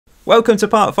Welcome to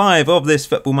part 5 of this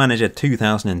Football Manager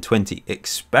 2020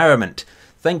 experiment.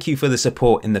 Thank you for the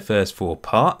support in the first 4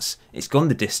 parts. It's gone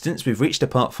the distance. We've reached a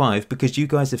part 5 because you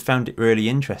guys have found it really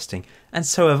interesting. And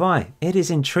so have I. It is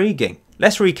intriguing.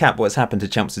 Let's recap what's happened to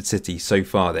Chelmsford City so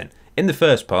far then. In the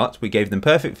first part, we gave them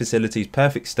perfect facilities,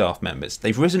 perfect staff members.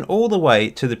 They've risen all the way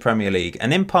to the Premier League.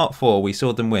 And in part 4, we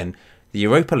saw them win the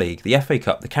Europa League, the FA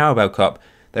Cup, the Carabao Cup.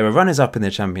 They were runners-up in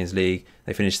the Champions League,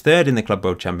 they finished 3rd in the Club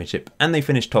World Championship, and they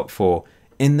finished top 4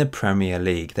 in the Premier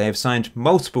League. They have signed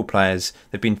multiple players,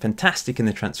 they've been fantastic in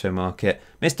the transfer market.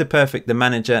 Mr. Perfect, the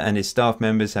manager, and his staff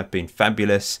members have been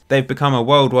fabulous. They've become a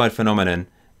worldwide phenomenon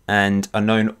and are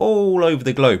known all over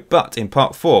the globe. But in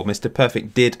part 4, Mr.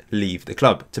 Perfect did leave the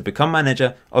club to become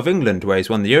manager of England, where he's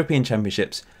won the European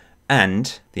Championships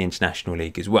and the International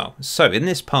League as well. So in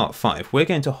this part 5, we're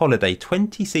going to holiday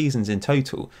 20 seasons in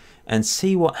total and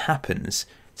see what happens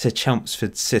to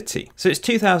Chelmsford City. So it's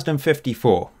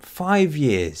 2054, 5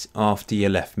 years after you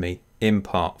left me in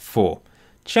part 4.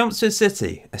 Chelmsford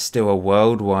City are still a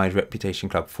worldwide reputation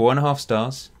club, 4.5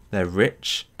 stars. They're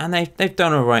rich and they've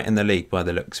done alright in the league by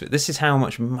the looks of it. This is how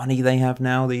much money they have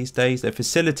now these days. Their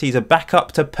facilities are back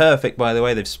up to perfect, by the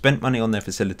way. They've spent money on their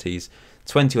facilities,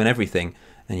 20 on everything.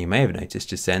 And you may have noticed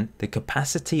just then, the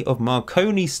capacity of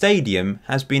Marconi Stadium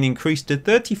has been increased to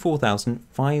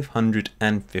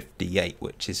 34,558,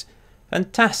 which is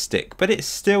fantastic, but it's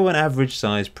still an average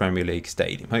sized Premier League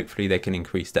stadium. Hopefully they can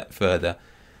increase that further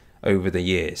over the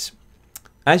years.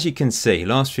 As you can see,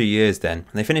 last few years then,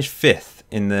 they finished 5th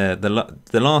in the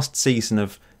last season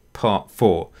of part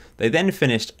 4. They then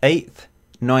finished 8th,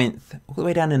 9th, all the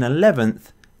way down in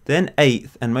 11th, then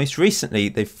 8th, and most recently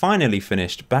they finally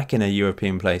finished back in a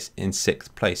European place in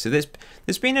 6th place. So there's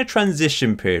been a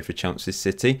transition period for Chelmsford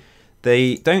City.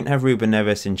 They don't have Ruben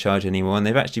Neves in charge anymore, and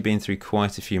they've actually been through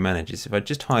quite a few managers. If I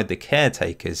just hide the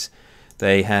caretakers,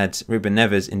 they had Ruben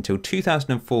Neves until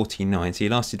 2049, so he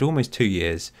lasted almost 2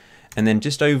 years, and then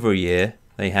just over a year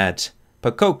they had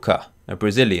Pacoca, a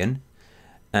Brazilian,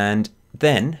 and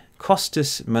then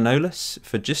Kostas Manolis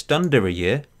for just under a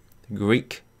year,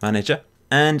 Greek manager.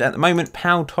 And at the moment,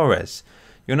 Pau Torres.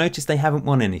 You'll notice they haven't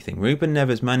won anything. Ruben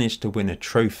Neves managed to win a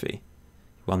trophy.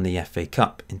 He won the FA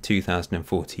Cup in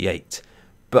 2048.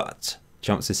 But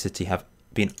Chelmsford City have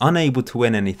been unable to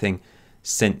win anything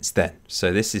since then.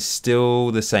 So this is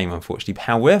still the same, unfortunately.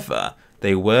 However,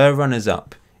 they were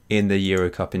runners-up in the Euro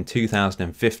Cup in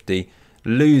 2050,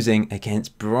 losing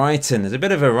against Brighton. There's a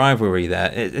bit of a rivalry there.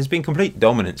 There's been complete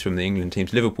dominance from the England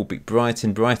teams. Liverpool beat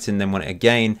Brighton. Brighton then won it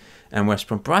again. And West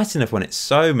Brom. Brighton have won it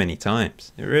so many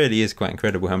times. It really is quite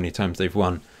incredible how many times they've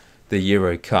won the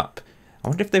Euro Cup. I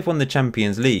wonder if they've won the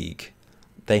Champions League.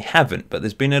 They haven't, but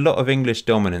there's been a lot of English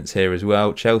dominance here as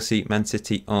well. Chelsea, Man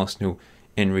City, Arsenal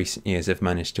in recent years have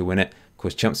managed to win it. Of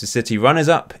course, Chelmsford City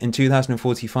runners-up in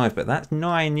 2045, but that's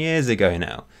 9 years ago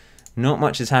now. Not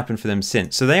much has happened for them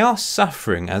since. So they are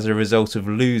suffering as a result of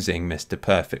losing Mr.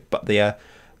 Perfect, but they are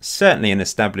certainly an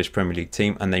established Premier League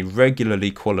team and they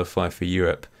regularly qualify for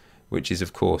Europe, which is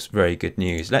of course very good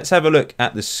news. Let's have a look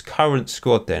at the current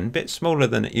squad then. A bit smaller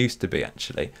than it used to be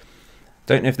actually.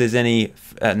 Don't know if there's any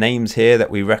names here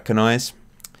that we recognise.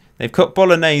 They've got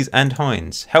Bolognese and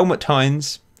Heinz. Helmut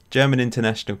Heinz, German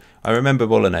international. I remember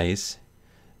Bolognese.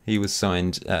 He was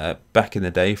signed back in the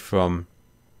day from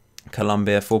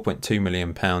Colombia, £4.2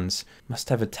 million. Must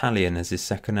have Italian as his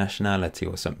second nationality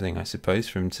or something, I suppose.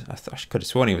 I could have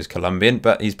sworn he was Colombian,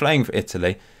 but he's playing for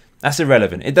Italy. That's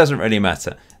irrelevant. It doesn't really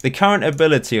matter. The current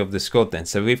ability of the squad then.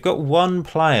 So we've got one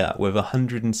player with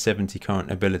 170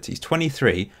 current abilities.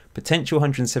 23, potential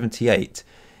 178.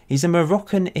 He's a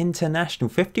Moroccan international.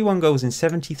 51 goals in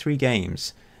 73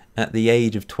 games at the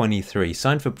age of 23.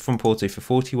 Signed from Porto for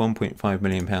 £41.5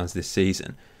 million this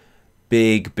season.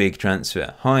 Big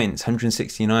transfer. Heinz,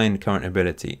 169 current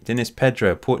ability. Denis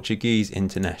Pedro, Portuguese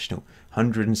international,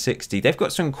 160. They've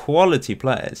got some quality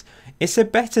players. It's a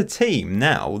better team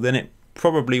now than it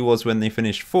probably was when they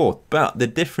finished 4th. But the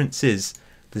difference is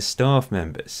the staff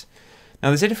members.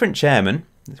 Now there's a different chairman.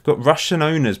 It's got Russian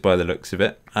owners by the looks of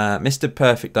it. Mr.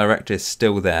 Perfect director is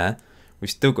still there. We've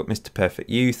still got Mr. Perfect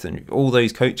Youth and all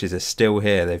those coaches are still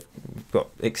here. They've got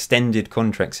extended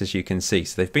contracts, as you can see.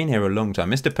 So they've been here a long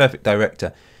time. Mr. Perfect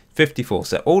Director, 54.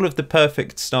 So all of the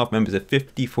Perfect staff members are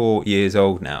 54 years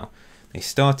old now. They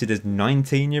started as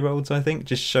 19-year-olds, I think.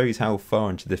 Just shows how far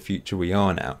into the future we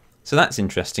are now. So that's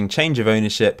interesting. Change of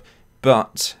ownership,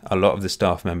 but a lot of the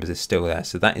staff members are still there.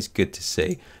 So that is good to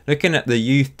see. Looking at the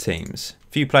youth teams,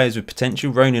 a few players with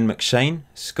potential. Ronan McShane,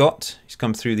 Scott, he's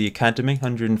come through the academy,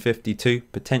 152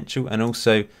 potential. And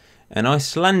also An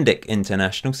Icelandic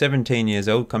international, 17 years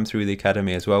old, come through the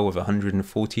academy as well with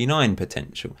 149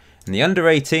 potential. And the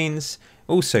under-18s,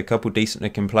 also a couple decent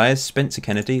looking players. Spencer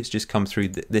Kennedy has just come through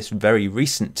this very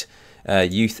recent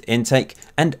youth intake,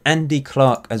 and Andy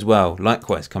Clark as well,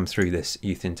 likewise come through this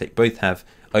youth intake. Both have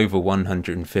over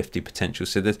 150 potential,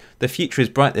 so the future is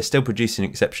bright. They're still producing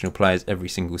exceptional players every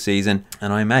single season,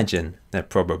 and I imagine they're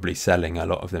probably selling a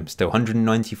lot of them still.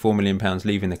 £194 million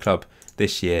leaving the club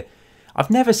this year. I've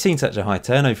never seen such a high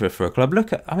turnover for a club.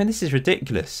 Look at, I mean, this is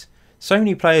ridiculous. So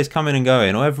many players coming and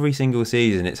going every single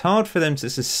season. It's hard for them to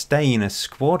sustain a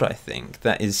squad, I think,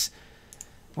 that is,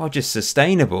 well, just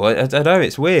sustainable. I don't know,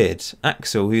 it's weird.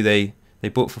 Axel, who they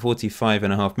bought for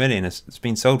 £45.5 million, has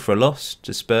been sold for a loss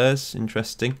to Spurs.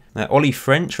 Interesting. Ollie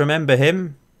French, remember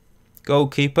him?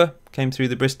 Goalkeeper, came through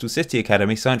the Bristol City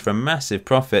Academy, signed for a massive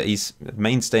profit. He's a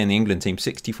mainstay in the England team,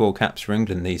 64 caps for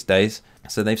England these days.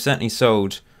 So they've certainly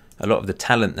sold a lot of the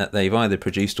talent that they've either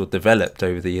produced or developed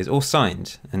over the years, or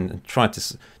signed and tried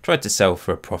to sell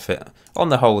for a profit. On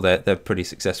the whole, they're pretty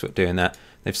successful at doing that.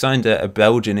 They've signed a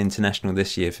Belgian international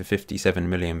this year for £57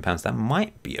 million. That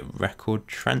might be a record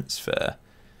transfer.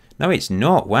 No, it's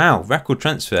not. Wow, record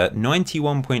transfer,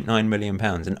 £91.9 million.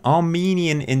 An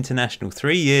Armenian international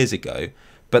 3 years ago.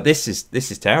 But this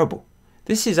is terrible.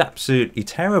 This is absolutely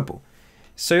terrible.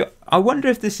 So I wonder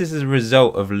if this is as a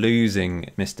result of losing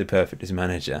Mr. Perfect as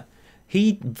manager.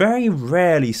 He very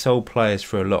rarely sold players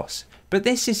for a loss, but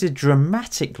this is a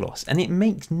dramatic loss, and it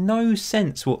makes no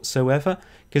sense whatsoever,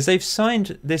 because they've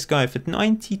signed this guy for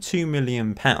 £92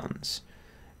 million.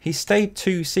 He stayed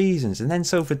 2 seasons and then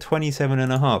sold for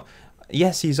 27.5.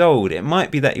 Yes, he's old. It might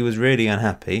be that he was really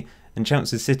unhappy and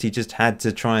Chelmsford City just had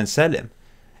to try and sell him.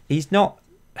 He's not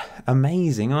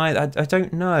amazing. I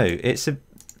don't know.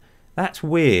 That's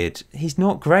weird. He's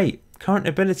not great. Current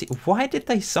ability. Why did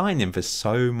they sign him for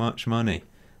so much money?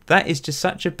 That is just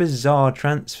such a bizarre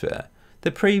transfer.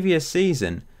 The previous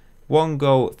season, 1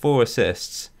 goal, 4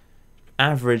 assists,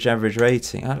 average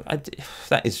rating.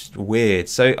 That is weird.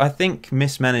 So I think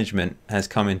mismanagement has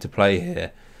come into play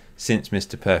here since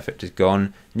Mr. Perfect is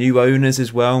gone. New owners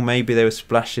as well. Maybe they were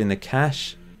splashing the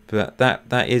cash. But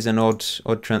that is an odd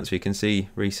transfer. You can see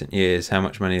recent years how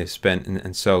much money they've spent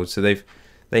and sold. So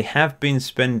they have been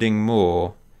spending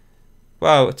more.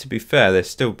 Well, to be fair, they've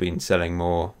still been selling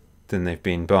more than they've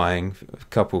been buying.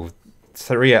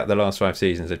 3 out of the last 5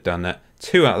 seasons they've done that.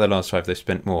 2 out of the last 5 they've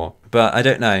spent more. But I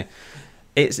don't know.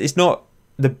 It's not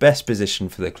the best position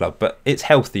for the club, but it's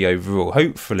healthy overall.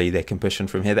 Hopefully they can push on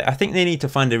from here. I think they need to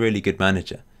find a really good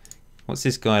manager. What's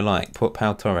this guy like?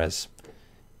 Pau Torres.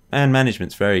 And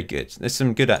management's very good. There's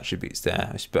some good attributes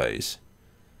there, I suppose.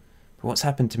 But what's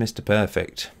happened to Mr.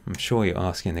 Perfect? I'm sure you're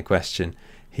asking the question.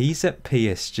 He's at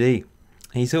PSG.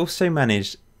 He's also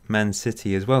managed Man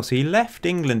City as well. So he left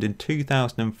England in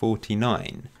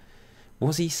 2049.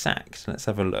 Was he sacked? Let's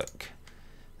have a look.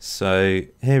 So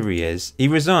here he is. He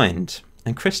resigned.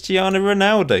 And Cristiano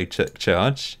Ronaldo took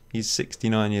charge. He's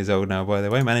 69 years old now, by the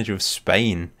way. Manager of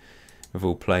Spain, of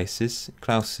all places.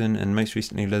 Clausen and most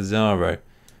recently Lazaro,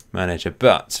 manager.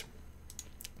 But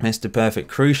Mr. Perfect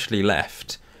crucially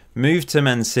left. Moved to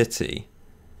Man City.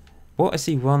 What has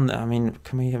he won? I mean,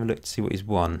 can we have a look to see what he's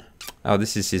won? Oh,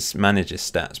 this is his manager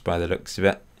stats by the looks of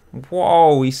it.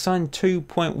 Whoa, he signed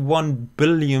 £2.1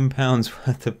 billion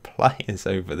worth of players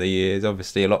over the years.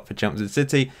 Obviously a lot for Chelmsford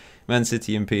City, Man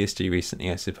City and PSG recently,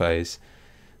 I suppose.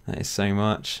 That is so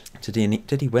much.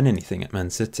 Did he win anything at Man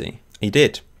City? He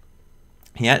did.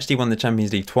 He actually won the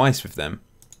Champions League twice with them.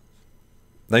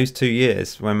 Those 2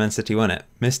 years when Man City won it,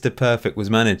 Mr. Perfect was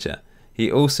manager.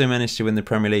 He also managed to win the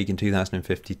Premier League in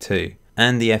 2052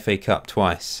 and the FA Cup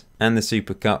twice and the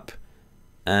Super Cup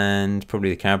and probably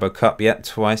the Carabao Cup,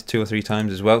 twice, 2 or 3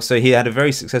 times as well. So he had a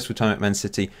very successful time at Man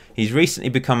City. He's recently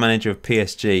become manager of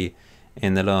PSG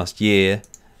in the last year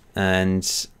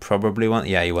and probably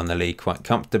he won the league quite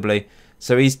comfortably.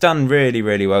 So he's done really,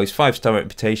 really well. He's 5-star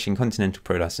reputation, Continental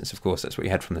Pro licence, of course, that's what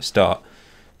he had from the start.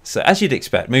 So as you'd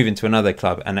expect, moving to another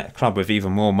club and a club with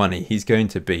even more money, he's going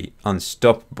to be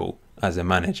unstoppable as a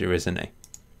manager, isn't he?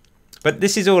 But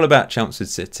this is all about Chelmsford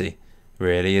City,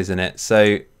 really, isn't it?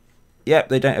 So, yep,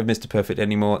 they don't have Mr. Perfect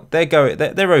anymore. They're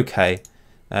okay.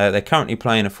 They're currently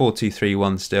playing a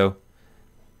 4-2-3-1 still.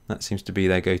 That seems to be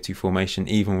their go-to formation,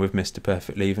 even with Mr.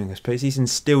 Perfect leaving. I suppose he's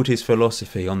instilled his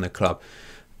philosophy on the club.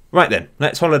 Right then,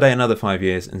 let's holiday another 5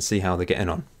 years and see how they're getting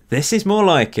on. This is more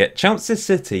like it. Chelmsford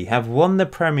City have won the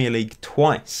Premier League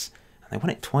twice. They won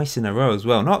it twice in a row as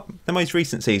well. Not the most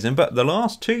recent season, but the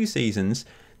last 2 seasons,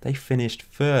 they finished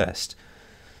first.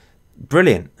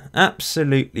 Brilliant.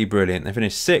 Absolutely brilliant. They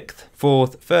finished 6th,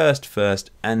 4th, 1st,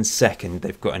 and 2nd.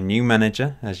 They've got a new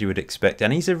manager, as you would expect,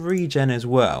 and he's a regen as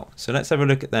well. So let's have a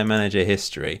look at their manager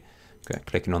history. Okay,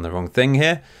 clicking on the wrong thing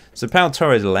here. So Pau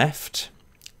Torres left,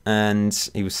 and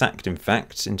he was sacked, in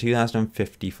fact, in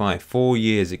 2055, 4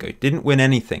 years ago. Didn't win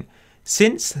anything.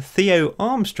 Since Theo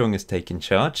Armstrong has taken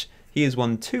charge, he has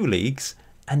won 2 leagues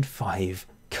and 5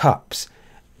 cups.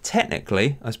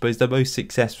 Technically, I suppose, the most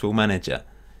successful manager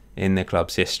in the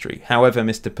club's history. However,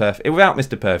 without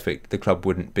Mr. Perfect, the club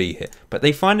wouldn't be here. But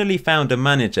they finally found a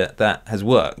manager that has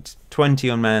worked. 20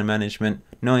 on man management,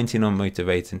 19 on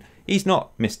motivating. He's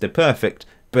not Mr. Perfect,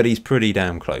 but he's pretty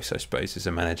damn close, I suppose, as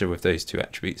a manager with those 2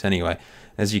 attributes anyway.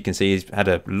 As you can see, he's had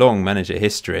a long manager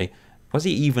history. Was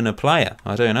he even a player?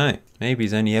 I don't know. Maybe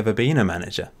he's only ever been a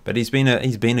manager. But he's been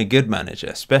a good manager,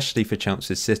 especially for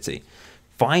Chelmsford City.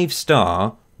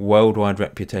 5-star worldwide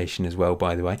reputation as well,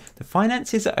 by the way. The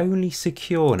finances are only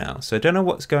secure now, so I don't know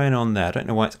what's going on there. I don't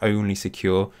know why it's only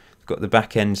secure. It's got the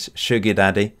back end sugar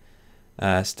daddy.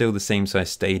 Still the same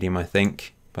size stadium, I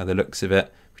think, by the looks of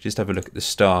it. We just have a look at the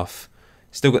staff.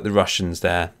 Still got the Russians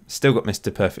there. Still got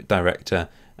Mr. Perfect director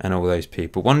and all those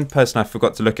people. One person I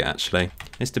forgot to look at, actually.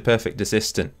 Mr. Perfect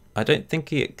assistant. I don't think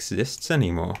he exists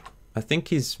anymore. I think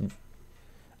he's...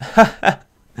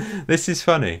 This is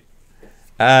funny.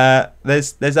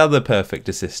 There's other perfect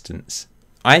assistants.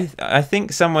 I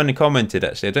think someone commented,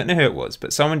 actually, I don't know who it was,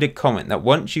 but someone did comment that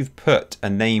once you've put a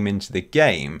name into the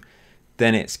game,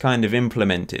 then it's kind of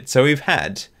implemented. So we've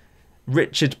had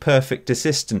Richard Perfect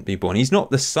Assistant be born. He's not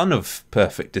the son of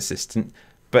Perfect Assistant,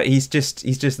 but he's just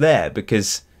there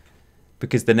because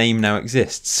the name now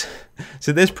exists.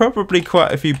 So there's probably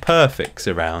quite a few perfects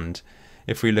around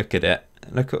if we look at it.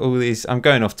 Look at all these. I'm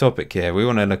going off topic here. We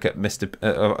want to look at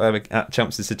at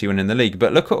Chelmsford City winning the league,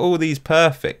 but look at all these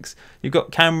perfects. You've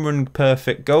got Cameron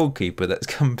Perfect goalkeeper that's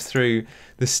come through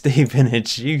the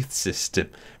Stevenage youth system.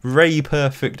 Ray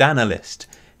Perfect analyst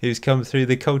who's come through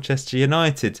the Colchester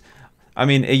United. I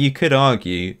mean, you could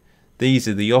argue these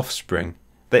are the offspring.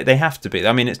 They have to be.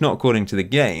 I mean, it's not according to the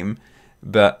game,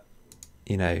 but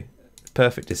you know,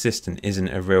 Perfect Assistant isn't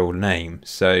a real name.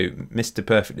 So Mr.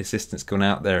 Perfect Assistant's gone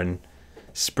out there and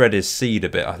spread his seed a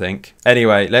bit, I think.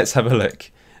 Anyway, let's have a look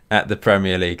at the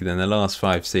Premier League then, the last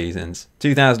 5 seasons.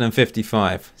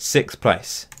 2055, 6th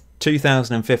place.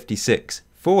 2056,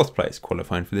 4th place,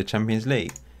 qualifying for the Champions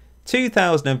League.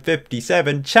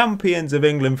 2057, champions of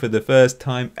England for the first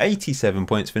time, 87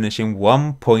 points, finishing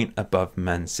 1 point above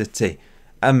Man City.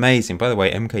 Amazing. By the way,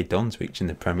 MK Dons reaching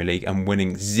the Premier League and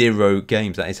winning 0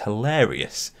 games. That is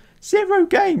hilarious. 0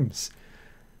 games.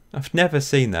 I've never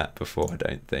seen that before, I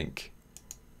don't think.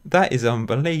 That is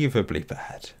unbelievably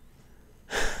bad.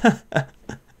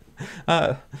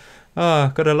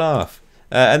 Gotta laugh.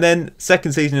 And then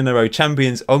 2nd season in a row,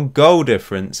 champions on goal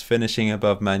difference, finishing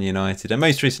above Man United. And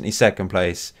most recently 2nd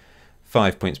place,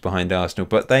 5 points behind Arsenal.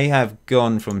 But they have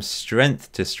gone from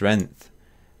strength to strength.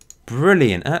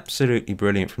 Brilliant, absolutely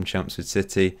brilliant from Chelmsford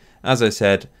City. As I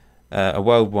said, a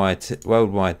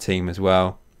worldwide team as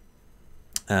well.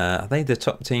 Are they the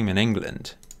top team in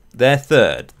England? They're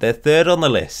third. They're third on the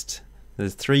list.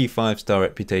 There's 3 5-star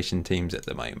reputation teams at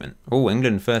the moment. Oh,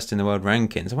 England first in the world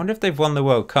rankings. I wonder if they've won the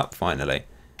World Cup finally.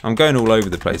 I'm going all over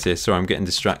the place here. Sorry, I'm getting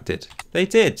distracted. They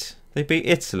did. They beat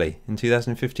Italy in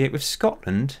 2058 with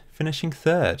Scotland finishing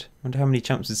 3rd. I wonder how many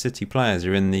Chelmsford City players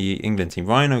are in the England team.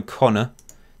 Ryan O'Connor,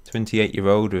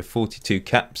 28-year-old with 42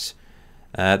 caps.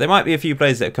 There might be a few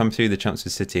players that have come through the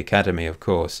Chelmsford City Academy, of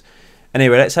course.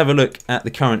 Anyway, let's have a look at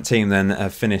the current team then that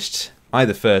have finished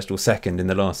either 1st or 2nd in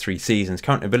the last 3 seasons.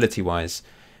 Current ability-wise,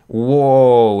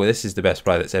 whoa, this is the best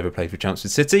player that's ever played for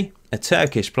Chelmsford City. A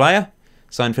Turkish player,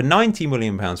 signed for £90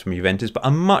 million from Juventus, but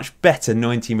a much better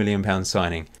 £90 million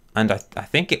signing. And I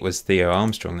think it was Theo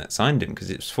Armstrong that signed him because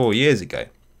it was 4 years ago.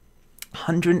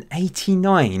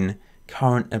 189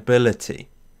 current ability.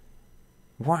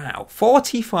 Wow,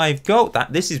 45 goals.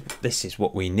 This is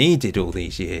what we needed all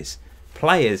these years.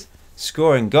 Players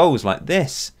scoring goals like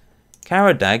this.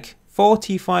 Karadag,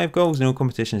 45 goals in all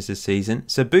competitions this season.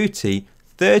 Sabuti,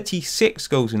 36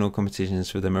 goals in all competitions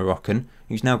for the Moroccan,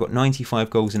 who's now got 95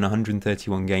 goals in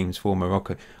 131 games for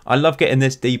Morocco. I love getting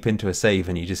this deep into a save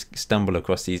and you just stumble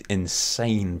across these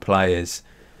insane players.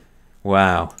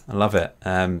 Wow, I love it.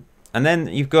 And then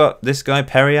you've got this guy,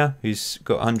 Peria, who's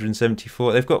got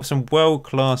 174. They've got some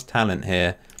world-class talent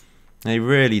here. They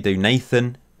really do.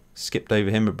 Nathan, skipped over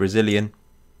him, a Brazilian.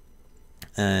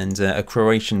 And a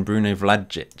Croatian, Bruno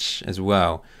Vladic, as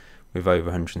well, with over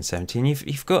 170. And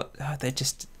you've got, they're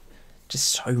just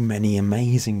so many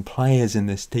amazing players in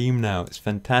this team now. It's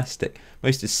fantastic.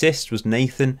 Most assists was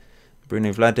Nathan,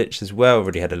 Bruno Vladic as well,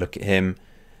 already had a look at him.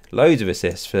 Loads of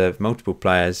assists for multiple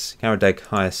players. Karadeg,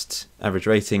 highest average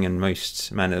rating and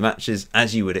most man of the matches,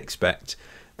 as you would expect.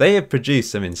 They have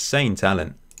produced some insane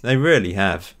talent. They really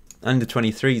have. Under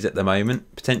 23s at the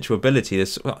moment. Potential ability.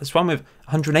 There's one with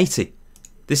 180.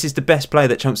 This is the best player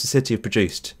that Chelmsford City have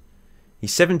produced.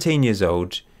 He's 17 years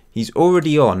old. He's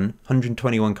already on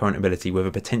 121 current ability with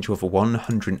a potential of a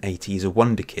 180. He's a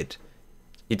wonder kid.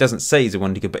 It doesn't say he's a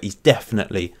wonder kid, but he's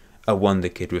definitely a wonder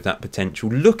kid with that potential.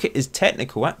 Look at his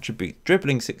technical attributes.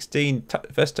 Dribbling 16,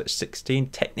 first touch 16,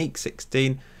 technique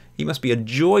 16. He must be a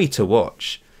joy to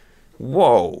watch.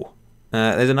 Whoa.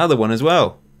 There's another one as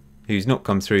well who's not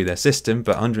come through their system,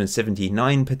 but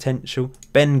 179 potential.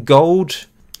 Ben Gold,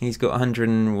 he's got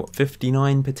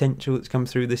 159 potential that's come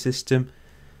through the system.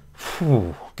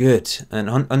 Whew, good. And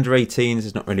under 18s,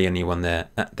 there's not really anyone there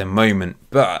at the moment,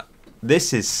 but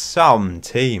this is some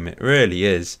team. It really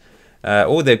is.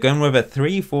 They've gone with a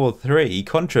 3-4-3,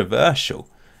 controversial.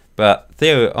 But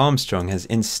Theo Armstrong has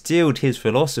instilled his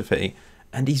philosophy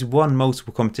and he's won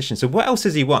multiple competitions. So what else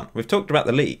has he won? We've talked about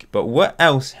the league, but what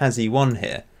else has he won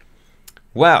here?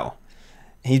 Well,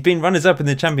 he's been runners-up in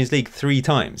the Champions League 3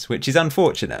 times, which is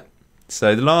unfortunate.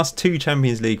 So the last 2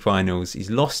 Champions League finals, he's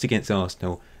lost against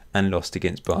Arsenal and lost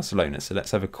against Barcelona. So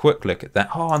let's have a quick look at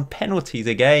that. Oh, and penalties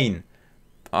again.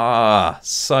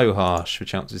 So harsh for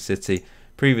Chelmsford City.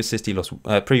 Previous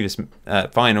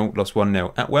final lost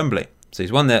 1-0 at Wembley. So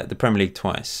he's won the Premier League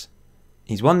twice.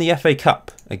 He's won the FA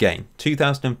Cup again,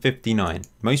 2059.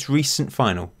 Most recent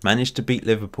final, managed to beat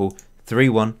Liverpool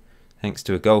 3-1 thanks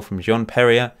to a goal from Jean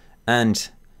Perrier and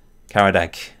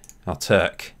Karadeg, our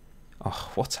Turk.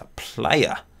 Oh, what a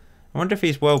player. I wonder if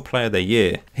he's World Player of the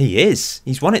Year. He is.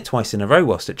 He's won it twice in a row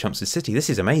whilst at Chelmsford City. This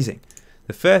is amazing.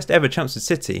 The first ever Chelmsford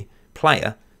City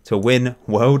player to win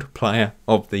World Player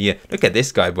of the Year. Look at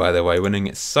this guy, by the way, winning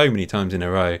it so many times in a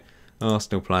row.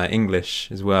 Arsenal player, English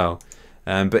as well.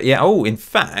 But yeah, in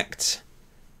fact,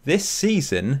 this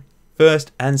season,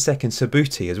 first and second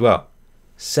Sabuti as well.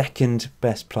 Second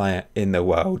best player in the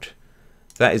world.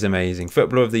 That is amazing.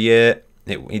 Footballer of the Year,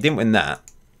 he didn't win that.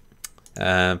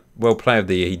 World Player of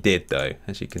the Year he did, though,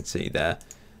 as you can see there.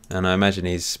 And I imagine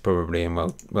he's probably in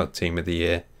World Team of the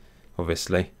Year,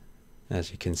 obviously,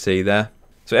 as you can see there.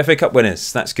 So FA Cup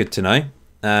winners, that's good to know.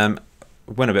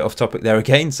 Went a bit off topic there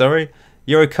again, sorry.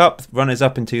 Euro Cup,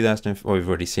 runners-up in 2004. We've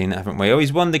already seen that, haven't we?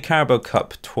 He's won the Carabao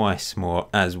Cup twice more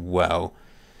as well.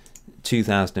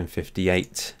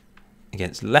 2058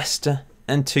 against Leicester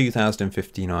and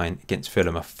 2059 against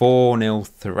Fulham. A 4-0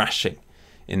 thrashing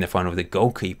in the final with the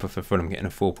goalkeeper for Fulham getting a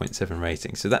 4.7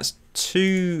 rating. So that's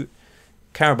 2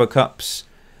 Carabao Cups,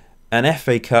 an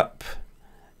FA Cup,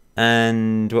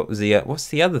 and what's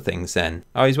the other things then?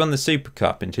 He's won the Super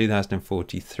Cup in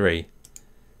 2043.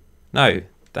 No,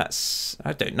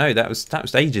 I don't know. That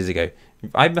was ages ago.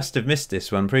 I must have missed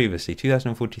this one previously.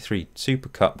 2043 Super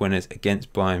Cup winners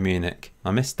against Bayern Munich.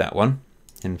 I missed that one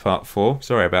in part 4.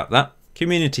 Sorry about that.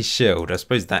 Community Shield. I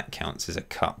suppose that counts as a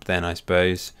cup then, I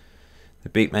suppose. They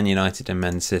beat Man United and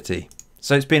Man City.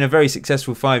 So it's been a very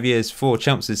successful 5 years for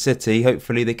Chelmsford City.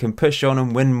 Hopefully they can push on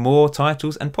and win more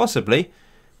titles and possibly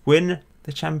win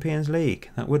the Champions League.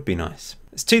 That would be nice.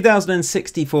 It's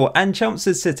 2064 and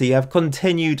Chelmsford City have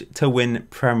continued to win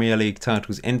Premier League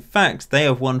titles. In fact, they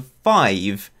have won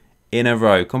 5 in a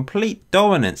row. Complete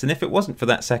dominance. And if it wasn't for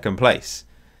that second place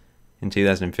in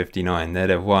 2059, they'd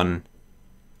have won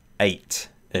 8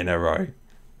 in a row.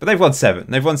 But they've won 7.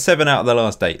 They've won 7 out of the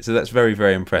last 8. So that's very,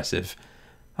 very impressive.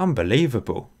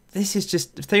 Unbelievable. This is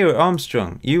just Theo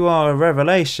Armstrong. You are a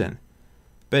revelation.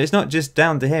 But it's not just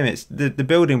down to him, it's the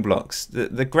building blocks.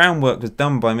 The groundwork was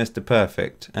done by Mr.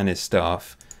 Perfect and his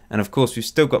staff. And of course, we've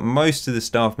still got most of the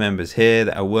staff members here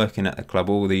that are working at the club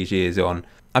all these years on.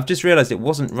 I've just realised it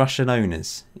wasn't Russian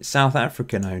owners, it's South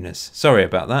African owners. Sorry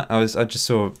about that, I just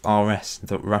saw RS and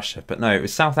thought Russia. But no, it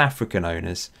was South African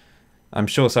owners. I'm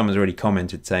sure someone's already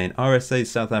commented saying RSA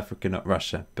is South Africa, not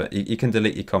Russia. But you can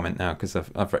delete your comment now because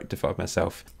I've rectified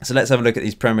myself. So let's have a look at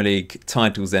these Premier League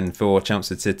titles then for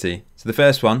Chelmsford City. So the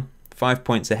first one, 5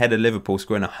 points ahead of Liverpool,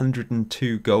 scoring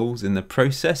 102 goals in the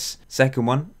process. Second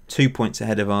one, 2 points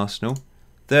ahead of Arsenal.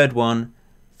 Third one,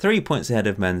 3 points ahead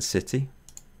of Man City.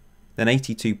 Then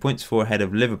 82 points, 4 ahead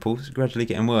of Liverpool. So gradually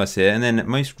getting worse here. And then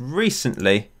most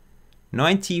recently,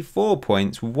 94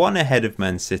 points, 1 ahead of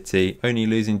Man City, only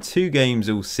losing 2 games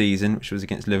all season, which was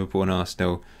against Liverpool and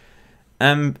Arsenal.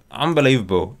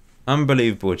 Unbelievable.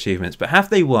 Unbelievable achievements. But have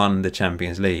they won the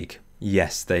Champions League?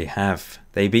 Yes, they have.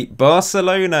 They beat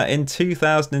Barcelona in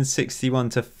 2061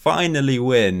 to finally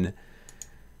win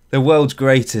the world's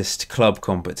greatest club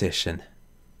competition.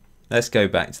 Let's go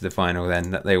back to the final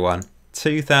then that they won.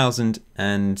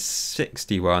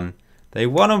 2061. They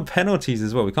won on penalties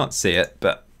as well. We can't see it,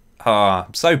 but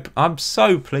I'm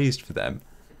so pleased for them.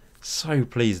 So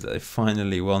pleased that they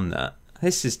finally won that.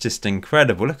 This is just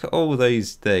incredible. Look at all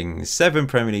those things. 7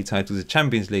 Premier League titles, a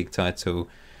Champions League title,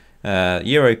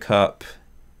 Euro Cup,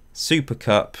 Super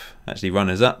Cup, actually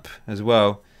runners-up as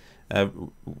well.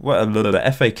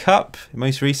 FA Cup,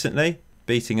 most recently,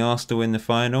 beating Arsenal in the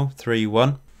final,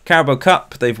 3-1. Carabao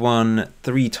Cup, they've won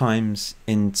 3 times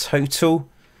in total.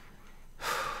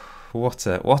 What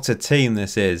a team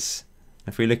this is.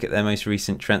 If we look at their most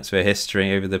recent transfer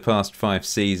history over the past 5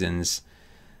 seasons,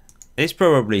 it's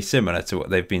probably similar to what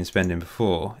they've been spending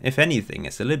before. If anything,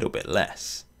 it's a little bit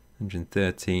less.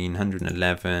 113,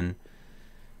 111,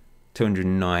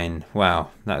 209. Wow,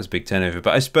 that was a big turnover.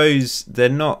 But I suppose they're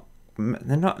not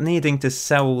needing to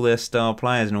sell all their star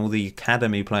players and all the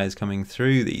academy players coming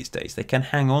through these days. They can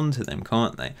hang on to them,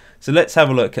 can't they? So let's have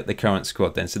a look at the current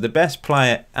squad then. So the best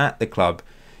player at the club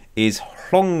is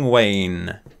Hong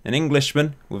Wayne, an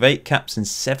Englishman with 8 caps and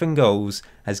 7 goals,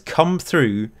 has come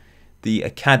through the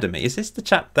academy. Is this the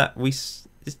chap that is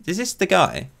this the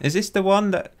guy? Is this the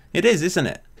one that... It is, isn't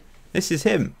it? This is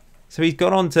him. So he's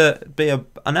gone on to be an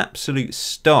absolute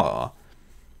star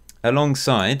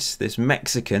alongside this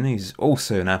Mexican who's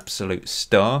also an absolute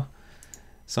star.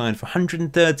 Signed for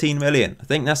 113 million. I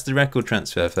think that's the record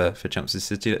transfer for Chelmsford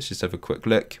City. Let's just have a quick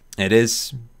look. It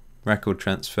is record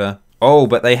transfer. Oh,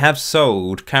 but they have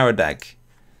sold Karadag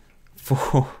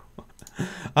for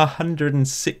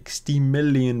 £160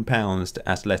 million to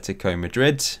Atletico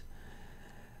Madrid.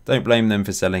 Don't blame them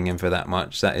for selling him for that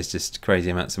much. That is just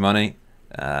crazy amounts of money.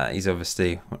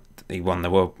 He won the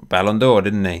World Ballon d'Or,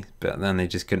 didn't he? But then they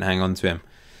just couldn't hang on to him.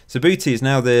 So Bouty is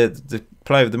now the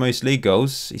player with the most league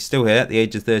goals. He's still here at the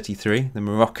age of 33, the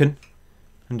Moroccan.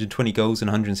 120 goals in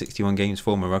 161 games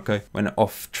for Morocco. Went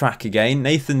off track again.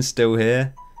 Nathan's still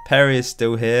here. Perry is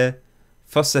still here.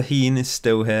 Fossaheen is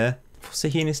still here.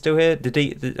 Fossaheen is still here?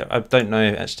 I don't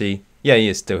know, actually. Yeah, he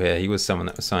is still here. He was someone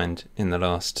that was signed in the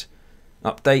last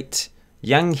update.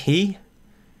 Yang He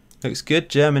looks good.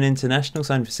 German international,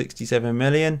 signed for 67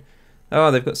 million. Oh,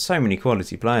 they've got so many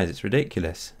quality players. It's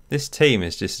ridiculous. This team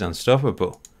is just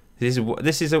unstoppable.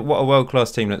 This is what a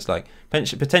world-class team looks like.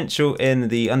 Potential in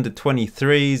the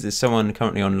under-23s. There's someone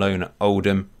currently on loan at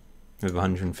Oldham with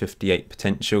 158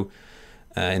 potential.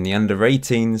 In the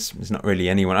under-18s, there's not really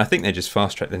anyone. I think they just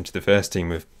fast-track them to the first team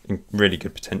with really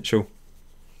good potential.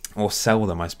 Or sell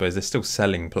them, I suppose. They're still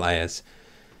selling players.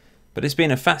 But it's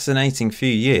been a fascinating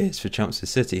few years for Chelmsford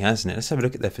City, hasn't it? Let's have a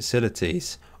look at their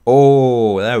facilities.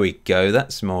 Oh, there we go.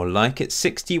 That's more like it.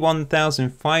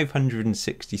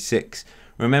 61,566.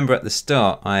 Remember at the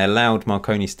start, I allowed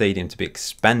Marconi Stadium to be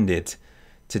expanded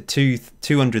to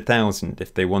 200,000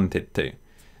 if they wanted to.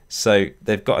 So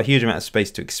they've got a huge amount of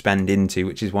space to expand into,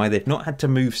 which is why they've not had to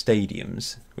move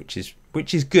stadiums, which is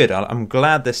good. I'm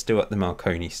glad they're still at the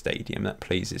Marconi Stadium. That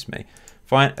pleases me.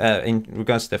 In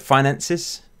regards to their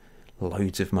finances,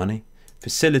 loads of money.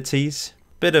 Facilities,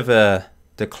 bit of a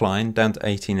decline, down to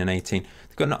 18 and 18.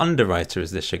 They've got an underwriter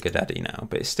as the sugar daddy now,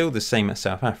 but it's still the same as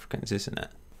South Africans, isn't it?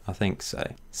 I think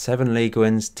so. 7 league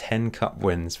wins, 10 cup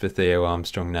wins for Theo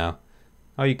Armstrong now.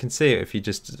 Oh, you can see it if you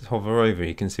just hover over.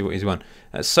 You can see what he's won.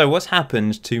 So what's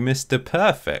happened to Mr.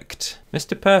 Perfect?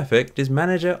 Mr. Perfect is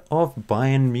manager of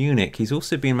Bayern Munich. He's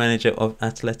also been manager of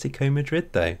Atletico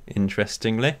Madrid, though,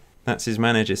 interestingly. That's his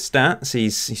manager's stats.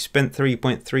 He's spent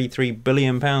 £3.33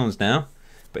 billion now.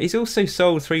 But he's also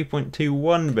sold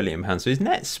 £3.21 billion. So his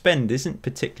net spend isn't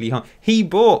particularly high. He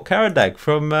bought Karadag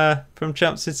from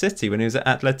Chelmsford City when he was at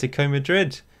Atletico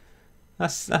Madrid.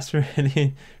 That's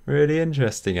really, really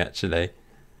interesting, actually.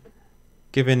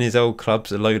 Giving his old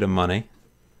clubs a load of money.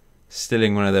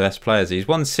 Stealing one of the best players. He's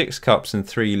won 6 cups and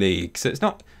 3 leagues. So it's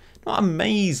not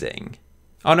amazing.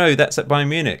 Oh no, that's at Bayern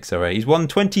Munich, sorry. He's won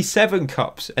 27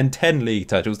 cups and 10 league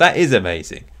titles. That is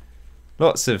amazing.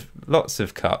 Lots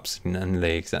of cups and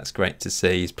leagues. That's great to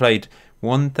see. He's played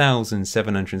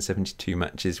 1,772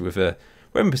 matches with a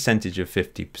win percentage of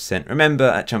 50%. Remember,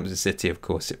 at Chelmsford City, of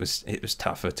course, it was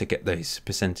tougher to get those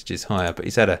percentages higher, but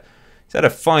he's had a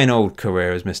fine old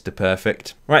career as Mr.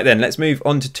 Perfect. Right then, let's move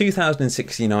on to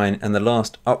 2069 and the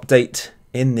last update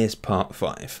in this part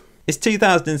 5. It's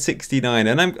 2069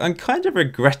 and I'm kind of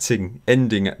regretting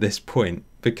ending at this point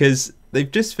because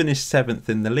they've just finished 7th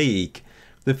in the league.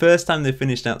 The first time they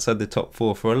finished outside the top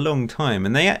 4 for a long time,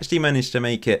 and they actually managed to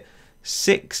make it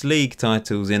 6 league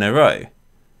titles in a row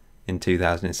in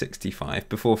 2065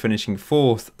 before finishing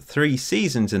 4th 3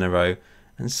 seasons in a row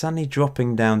and suddenly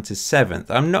dropping down to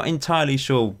 7th. I'm not entirely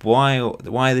sure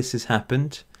why this has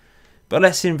happened, but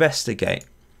let's investigate.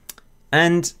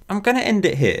 And I'm going to end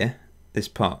it here, this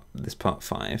part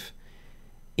 5.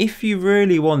 If you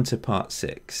really want a part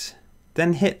 6,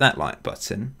 then hit that like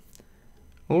button.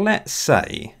 Let's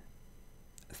say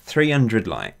 300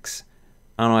 likes,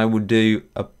 and I will do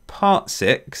a part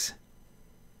 6.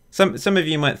 Some of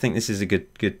you might think this is a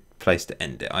good place to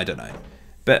end it. I don't know,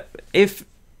 but if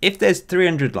there's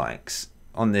 300 likes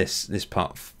on this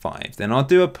part 5, then I'll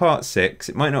do a part 6.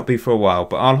 It might not be for a while,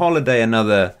 but I'll holiday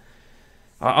another.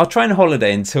 I'll try and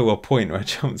holiday until a point where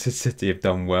Chelmsford City have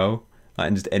done well,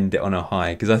 and just end it on a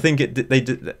high, because I think they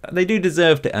do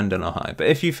deserve to end on a high. But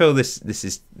if you feel this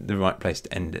is the right place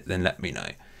to end it, then let me know.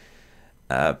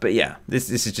 But yeah, this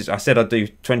is just, I said I'd do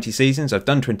 20 seasons. I've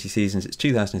done 20 seasons. It's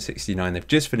 2069. They've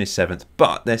just finished 7th,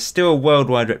 but they're still a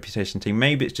worldwide reputation team.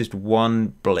 Maybe it's just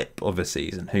one blip of a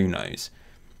season. Who knows?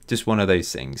 Just one of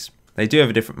those things. They do have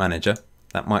a different manager.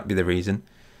 That might be the reason.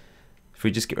 If we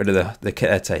just get rid of the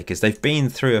caretakers, they've been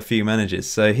through a few managers.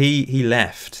 So he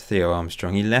left, Theo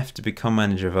Armstrong. He left to become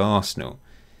manager of Arsenal,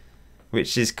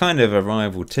 which is kind of a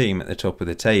rival team at the top of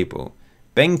the table.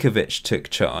 Benkovic took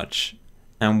charge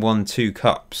and won 2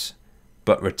 cups,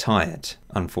 but retired,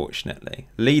 unfortunately.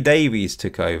 Lee Davies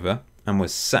took over and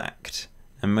was sacked.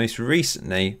 And most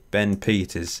recently, Ben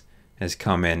Peters has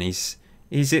come in. He's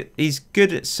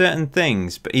good at certain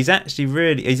things, but he's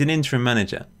an interim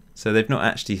manager. So they've not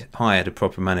actually hired a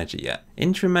proper manager yet.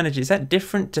 Interim manager, is that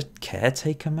different to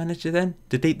caretaker manager then?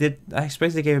 I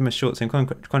suppose they gave him a short-term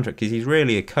contract because he's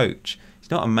really a coach.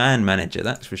 He's not a man manager,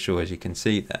 that's for sure, as you can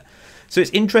see there. So it's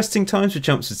interesting times for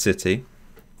Chelmsford City.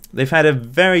 They've had a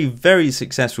very, very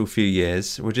successful few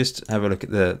years. We'll just have a look at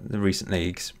the recent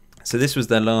leagues. So this was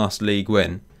their last league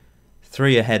win.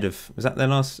 3 ahead of, was that their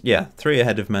last? Yeah, 3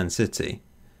 ahead of Man City.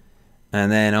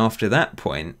 And then after that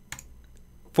point,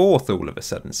 4th all of a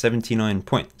sudden, 79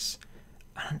 points.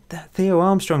 And Theo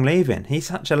Armstrong leaving, he's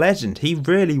such a legend. He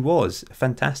really was a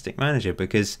fantastic manager,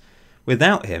 because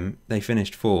without him, they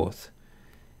finished 4th.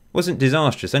 Wasn't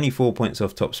disastrous, only 4 points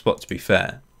off top spot, to be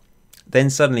fair. Then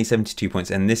suddenly 72 points,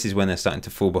 and this is when they're starting to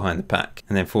fall behind the pack.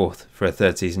 And then 4th for a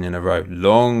 3rd season in a row,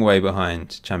 long way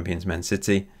behind champions Man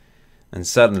City. And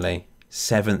suddenly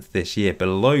 7th this year,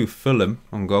 below Fulham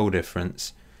on goal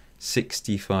difference.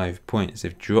 65 points.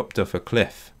 They've dropped off a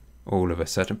cliff all of a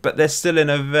sudden, but they're still in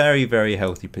a very, very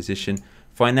healthy position.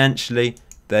 Financially,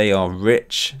 they are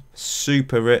rich,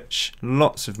 super rich,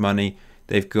 lots of money.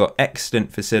 They've got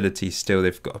excellent facilities still.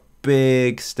 They've got a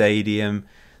big stadium.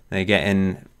 They're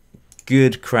getting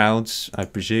good crowds, I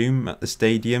presume, at the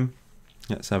stadium.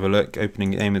 Let's have a look.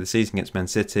 Opening game of the season against Man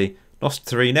City. Lost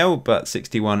 3-0, but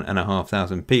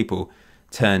 61,500 people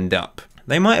turned up.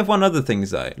 They might have won other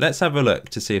things though. Let's have a look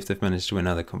to see if they've managed to win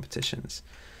other competitions.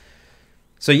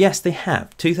 So yes, they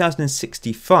have.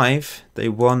 2065, they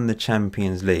won the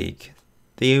Champions League.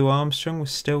 Theo Armstrong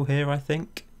was still here, I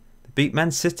think. They beat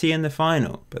Man City in the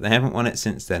final, but they haven't won it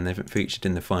since then. They haven't featured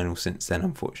in the final since then,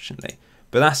 unfortunately.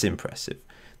 But that's impressive.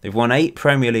 They've won 8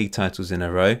 Premier League titles in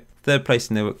a row. 3rd place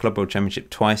in the Club World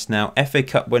Championship twice now. FA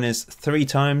Cup winners 3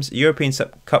 times. European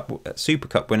Super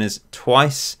Cup winners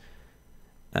twice.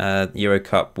 Euro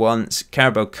Cup once.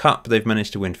 Carabao Cup they've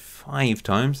managed to win 5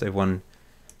 times. They've won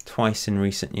twice in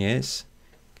recent years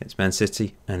against Man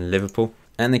City and Liverpool.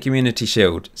 And the Community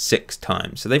Shield 6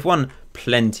 times. So they've won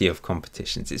plenty of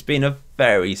competitions. It's been a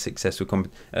very successful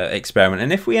experiment.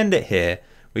 And if we end it here,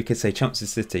 we could say Chelmsford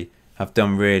City have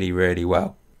done really, really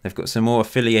well. They've got some more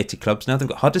affiliated clubs now. They've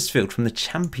got Huddersfield from the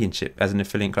Championship as an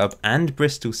affiliate club, and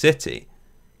Bristol City.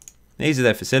 These are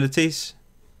their facilities.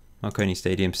 Marconi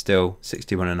Stadium still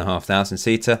 61,500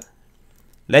 seater.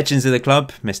 Legends of the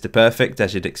club, Mr. Perfect,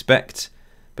 as you'd expect.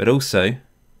 But also,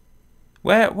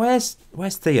 where's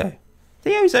Theo?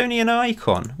 Theo's only an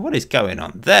icon. What is going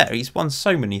on there? He's won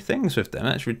so many things with them.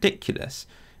 That's ridiculous.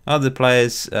 Other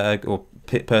players or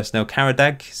personnel.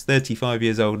 Karadag is 35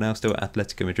 years old now, still at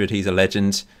Atletico Madrid. He's a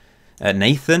legend.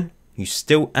 Nathan, who's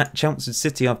still at Chelmsford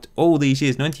City after all these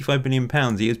years, £95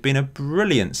 million. He has been a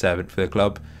brilliant servant for the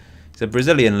club. He's a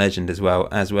Brazilian legend as well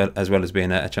as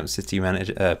being a Chelmsford City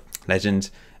legend.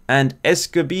 And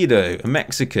Escobedo, a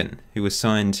Mexican, who was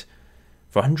signed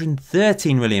for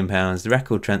 £113 million, the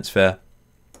record transfer.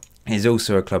 He's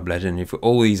also a club legend. You've got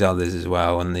all these others as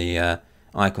well on the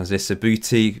icons list.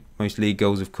 Sabuti, most league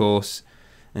goals, of course.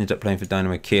 Ended up playing for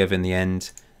Dynamo Kiev in the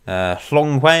end.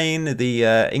 Hlong Huan,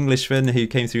 the Englishman who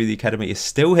came through the academy, is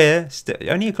still here.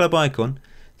 Only a club icon.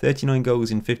 39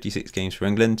 goals in 56 games for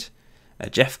England.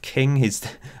 Jeff King is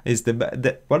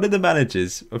one of the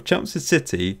managers of Chelmsford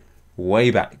City way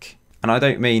back. And I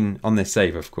don't mean on this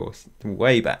save, of course.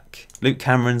 Way back. Luke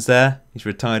Cameron's there. He's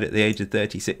retired at the age of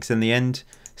 36 in the end.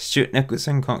 Stuart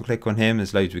Nicholson, can't click on him.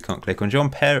 There's loads we can't click on. John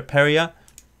Perrier,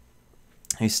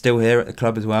 who's still here at the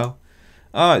club as well.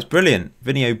 Oh, it's brilliant.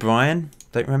 Vinny O'Brien,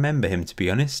 don't remember him to be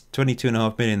honest.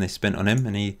 22.5 million they spent on him,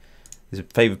 and he is a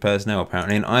favoured personnel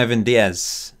apparently. And Ivan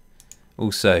Diaz,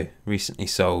 also recently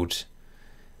sold.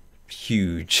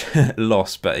 Huge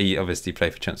loss, but he obviously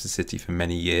played for Chelsea City for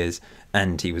many years,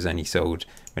 and he was only sold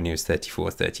when he was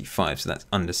 34, 35, so that's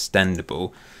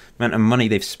understandable. Amount of money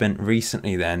they've spent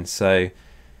recently then, so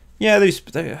yeah,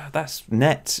 that's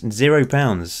net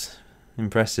 £0.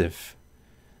 Impressive.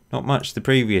 Not much the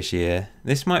previous year.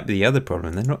 This might be the other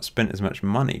problem, they've not spent as much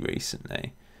money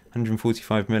recently.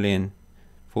 145 million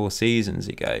 4 seasons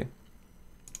ago.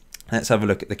 Let's have a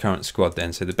look at the current squad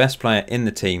then. So the best player in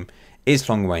the team is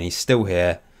Long Wayne. He's still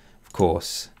here, of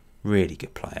course. Really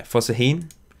good player.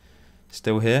 Fossaheen,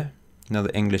 still here.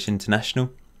 Another English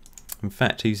international. In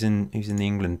fact, who's in the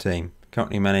England team?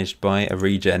 Currently managed by a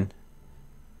regen,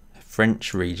 a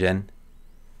French regen.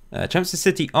 Chelsea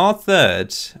City are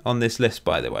third on this list,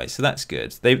 by the way, so that's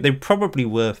good. They probably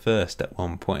were first at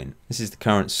one point. This is the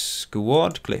current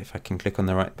squad. If I can click on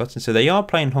the right button. So they are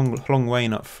playing Long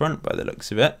Wayne up front by the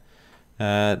looks of it.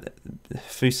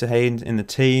 Fossaheen in the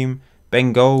team.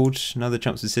 Ben Gold, another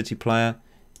Chelsea City player,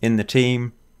 in the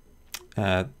team.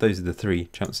 Those are the 3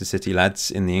 Chelsea City lads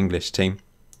in the English team.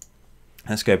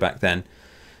 Let's go back then.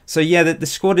 So yeah, the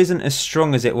squad isn't as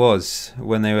strong as it was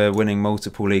when they were winning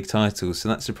multiple league titles. So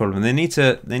that's the problem. They need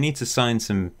to sign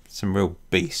some real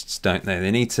beasts, don't they?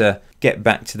 They need to get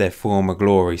back to their former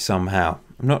glory somehow.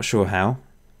 I'm not sure how.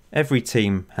 Every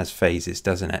team has phases,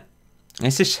 doesn't it?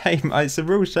 It's a shame. It's a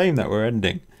real shame that we're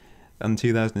ending on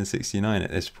 2069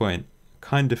 at this point.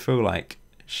 Kind of feel like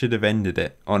should have ended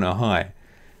it on a high,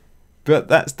 but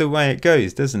that's the way it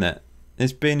goes, doesn't it?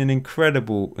 It's been an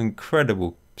incredible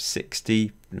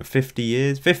 50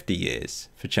 years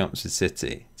for Chelsea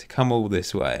City to come all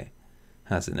this way,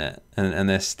 hasn't it? And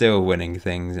they're still winning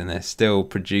things, and they're still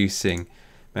producing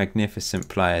magnificent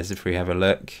players. If we have a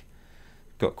look,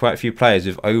 got quite a few players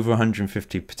with over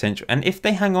 150 potential, and if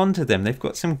they hang on to them, they've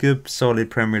got some good solid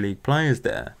Premier League players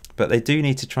there. But they do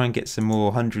need to try and get some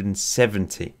more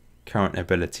 170 current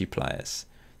ability players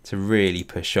to really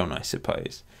push on, I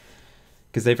suppose.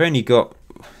 Because they've only got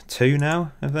 2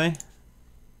 now, have they?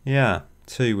 Yeah,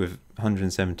 2 with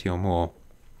 170 or more.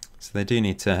 So they do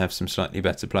need to have some slightly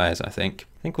better players, I think.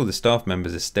 I think all the staff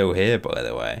members are still here, by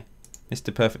the way.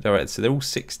 Mr. Perfect Director, so they're all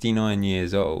 69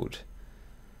 years old.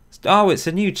 Oh, it's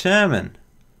a new chairman.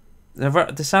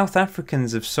 The South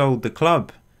Africans have sold the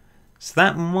club. So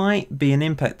that might be an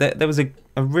impact. There was a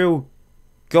real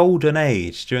golden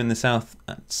age during the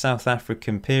South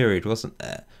African period, wasn't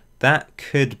there? That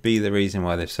could be the reason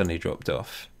why they've suddenly dropped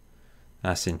off.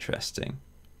 That's interesting.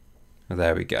 Well,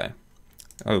 there we go.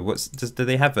 Oh, do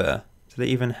they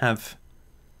even have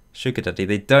Sugar Daddy?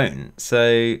 They don't.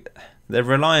 So they're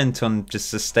reliant on just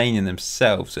sustaining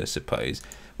themselves, I suppose,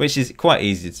 which is quite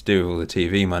easy to do with all the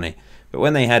TV money. But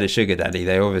when they had a Sugar Daddy,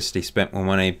 they obviously spent more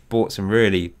money, bought some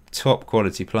really top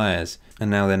quality players,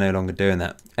 and now they're no longer doing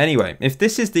that. Anyway, if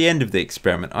this is the end of the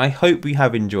experiment, I hope you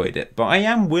have enjoyed it, but I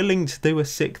am willing to do a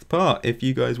 6th part if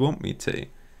you guys want me to.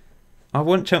 I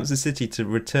want Chelsea City to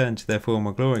return to their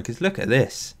former glory, because look at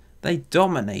this. They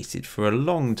dominated for a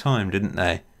long time, didn't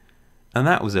they? And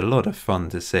that was a lot of fun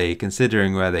to see,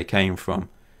 considering where they came from.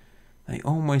 They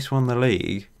almost won the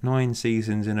league 9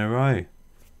 seasons in a row.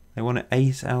 They won it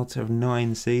 8 out of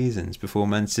 9 seasons before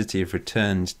Man City have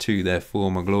returned to their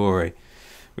former glory,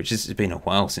 which has been a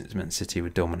while since Man City were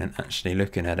dominant, actually,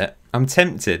 looking at it. I'm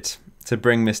tempted to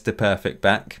bring Mr. Perfect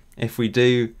back. If we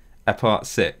do a part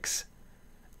 6,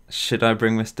 should I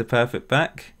bring Mr. Perfect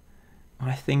back?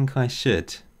 I think I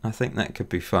should. I think that could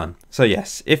be fun. So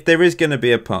yes, if there is going to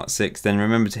be a part 6, then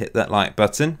remember to hit that like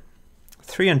button.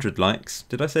 300 likes.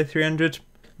 Did I say 300?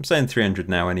 I'm saying 300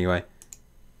 now anyway.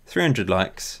 300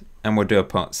 likes and we'll do a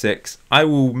part 6. I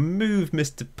will move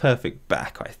Mr. Perfect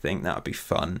back, I think. That would be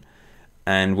fun.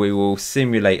 And we will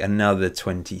simulate another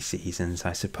 20 seasons,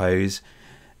 I suppose,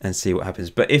 and see what happens.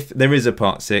 But if there is a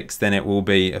part 6, then it will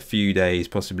be a few days,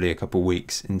 possibly a couple of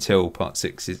weeks, until part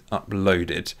 6 is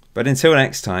uploaded. But until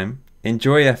next time,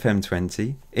 enjoy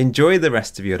FM20. Enjoy the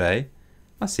rest of your day.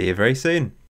 I'll see you very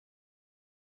soon.